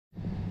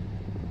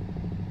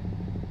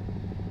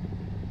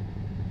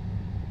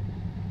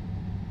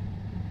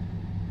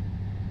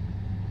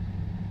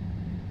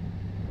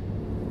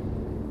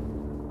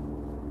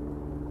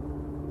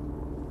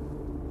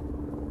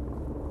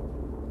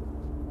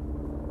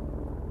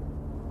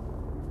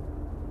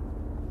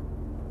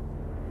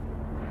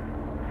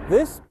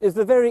This is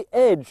the very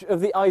edge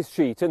of the ice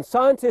sheet, and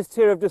scientists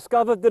here have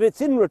discovered that it's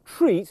in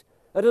retreat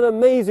at an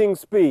amazing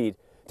speed.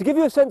 To give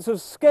you a sense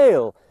of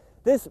scale,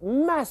 this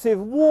massive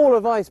wall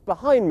of ice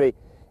behind me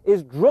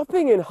is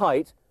dropping in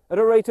height at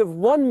a rate of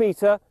 1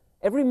 metre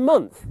every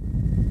month.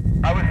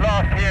 I was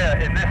last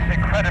here in this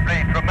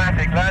incredibly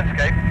dramatic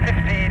landscape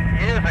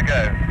 15 years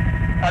ago,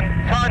 and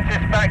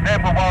scientists back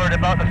then were worried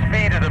about the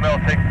speed of the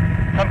melting,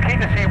 so I'm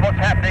keen to see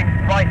what's happening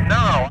right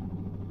now.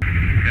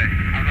 Okay,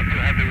 I'm not too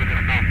happy with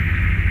this now.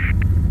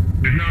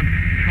 We've now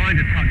tried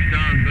to touch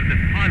down, but the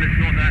pilot's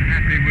not that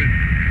happy with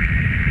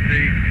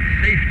the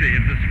safety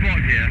of the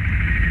spot here.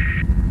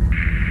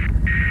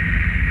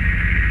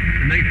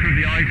 The nature of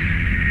the ice,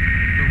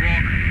 the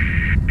rock,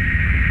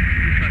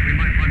 looks like we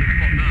might find a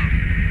spot now.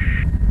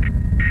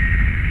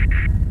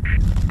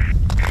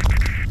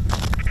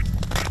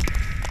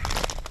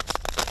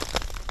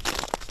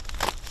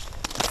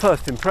 The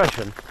first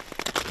impression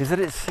is that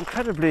it's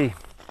incredibly,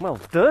 well,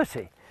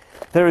 dirty.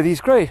 There are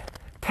these great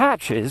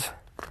patches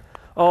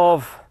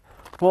of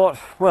what,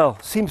 well,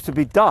 seems to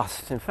be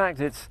dust. In fact,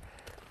 it's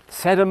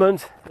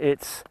sediment,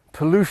 it's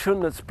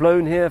pollution that's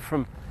blown here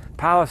from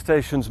power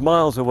stations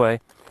miles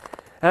away.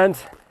 And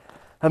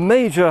a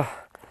major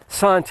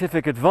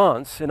scientific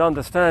advance in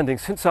understanding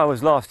since I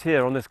was last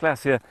here on this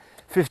glacier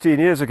 15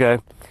 years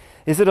ago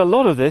is that a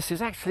lot of this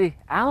is actually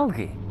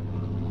algae.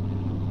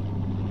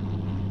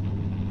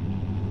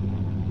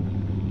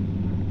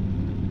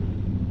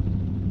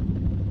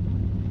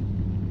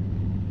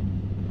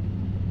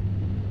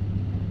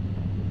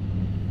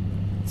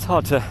 It's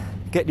hard to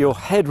get your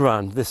head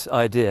around this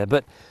idea,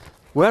 but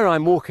where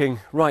I'm walking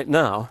right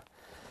now,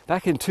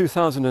 back in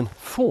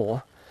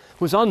 2004,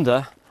 was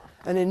under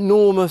an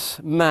enormous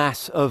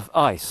mass of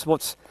ice.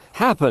 What's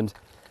happened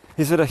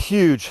is that a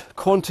huge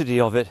quantity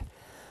of it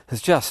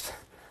has just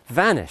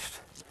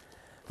vanished.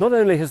 Not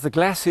only has the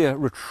glacier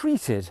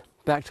retreated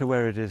back to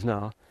where it is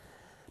now,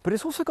 but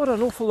it's also got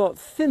an awful lot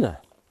thinner.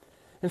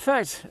 In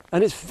fact,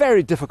 and it's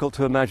very difficult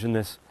to imagine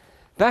this,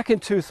 back in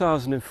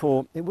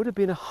 2004, it would have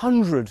been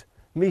 100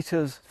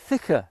 meters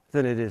thicker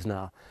than it is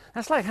now.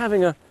 That's like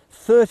having a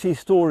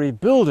 30-story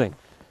building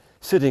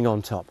sitting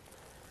on top.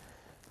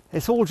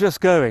 It's all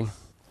just going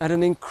at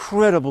an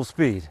incredible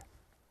speed.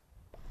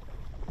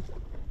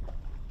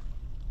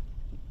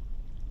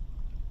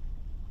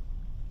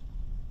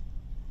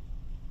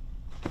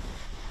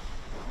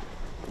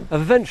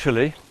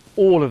 Eventually,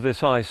 all of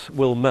this ice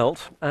will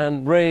melt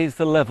and raise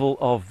the level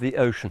of the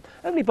ocean,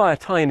 only by a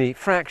tiny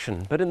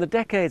fraction, but in the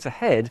decades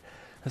ahead,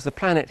 as the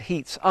planet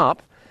heats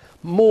up,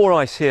 more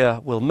ice here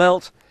will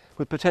melt,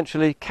 with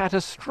potentially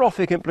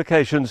catastrophic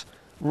implications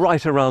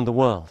right around the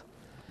world.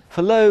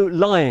 For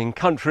low-lying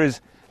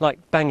countries like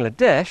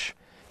Bangladesh,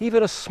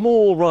 even a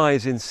small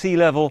rise in sea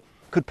level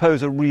could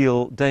pose a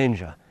real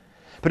danger.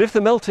 But if the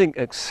melting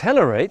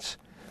accelerates,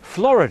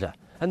 Florida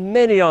and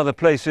many other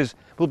places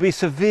will be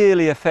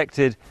severely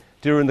affected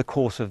during the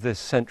course of this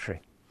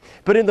century.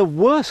 But in the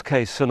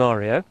worst-case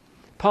scenario,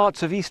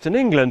 parts of eastern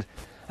England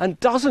and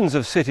dozens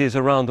of cities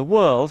around the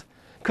world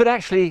could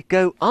actually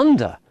go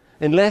under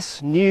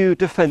unless new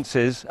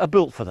defences are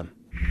built for them.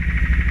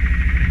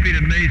 It's been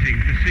amazing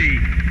to see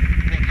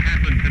what's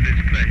happened to this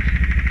place.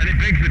 And it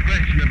begs the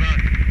question about,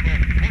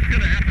 well, what's going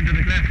to happen to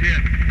the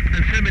glacier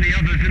and so many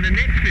others in the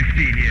next 15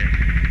 years?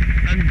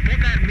 And what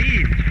that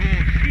means for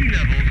sea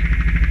levels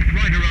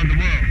right around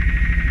the world.